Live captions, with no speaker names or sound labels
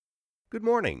Good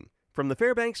morning. From the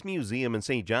Fairbanks Museum in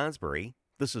St. Johnsbury,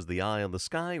 this is the Eye on the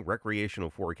Sky recreational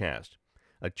forecast.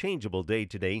 A changeable day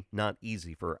today, not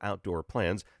easy for outdoor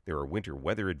plans. There are winter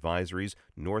weather advisories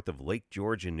north of Lake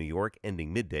George in New York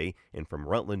ending midday, and from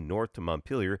Rutland north to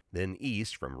Montpelier, then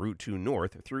east from Route 2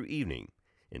 north through evening.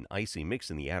 An icy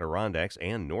mix in the Adirondacks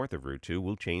and north of Route 2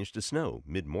 will change to snow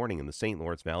mid-morning in the St.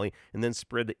 Lawrence Valley and then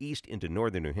spread east into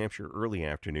northern New Hampshire early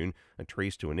afternoon, a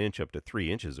trace to an inch up to 3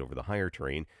 inches over the higher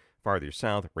terrain. Farther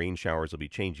south, rain showers will be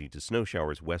changing to snow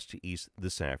showers west to east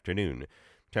this afternoon.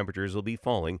 Temperatures will be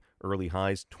falling, early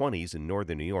highs 20s in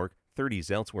northern New York, 30s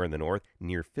elsewhere in the north,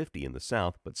 near 50 in the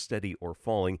south, but steady or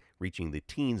falling, reaching the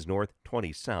teens north,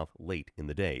 20s south late in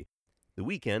the day. The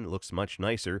weekend looks much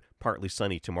nicer, partly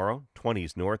sunny tomorrow,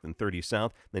 20s north and 30s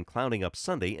south, then clouding up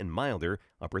Sunday and milder,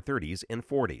 upper 30s and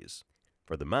 40s.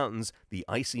 For the mountains, the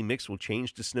icy mix will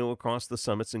change to snow across the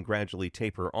summits and gradually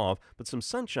taper off, but some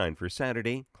sunshine for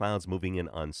Saturday, clouds moving in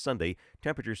on Sunday,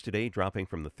 temperatures today dropping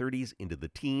from the 30s into the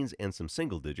teens and some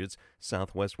single digits,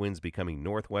 southwest winds becoming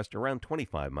northwest around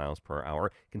 25 miles per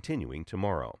hour, continuing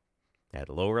tomorrow. At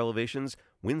lower elevations,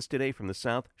 winds today from the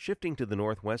south shifting to the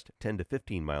northwest 10 to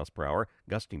 15 miles per hour,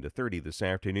 gusting to 30 this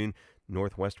afternoon.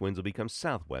 Northwest winds will become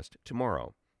southwest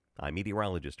tomorrow. I'm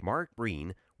meteorologist Mark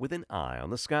Breen with an eye on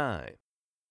the sky.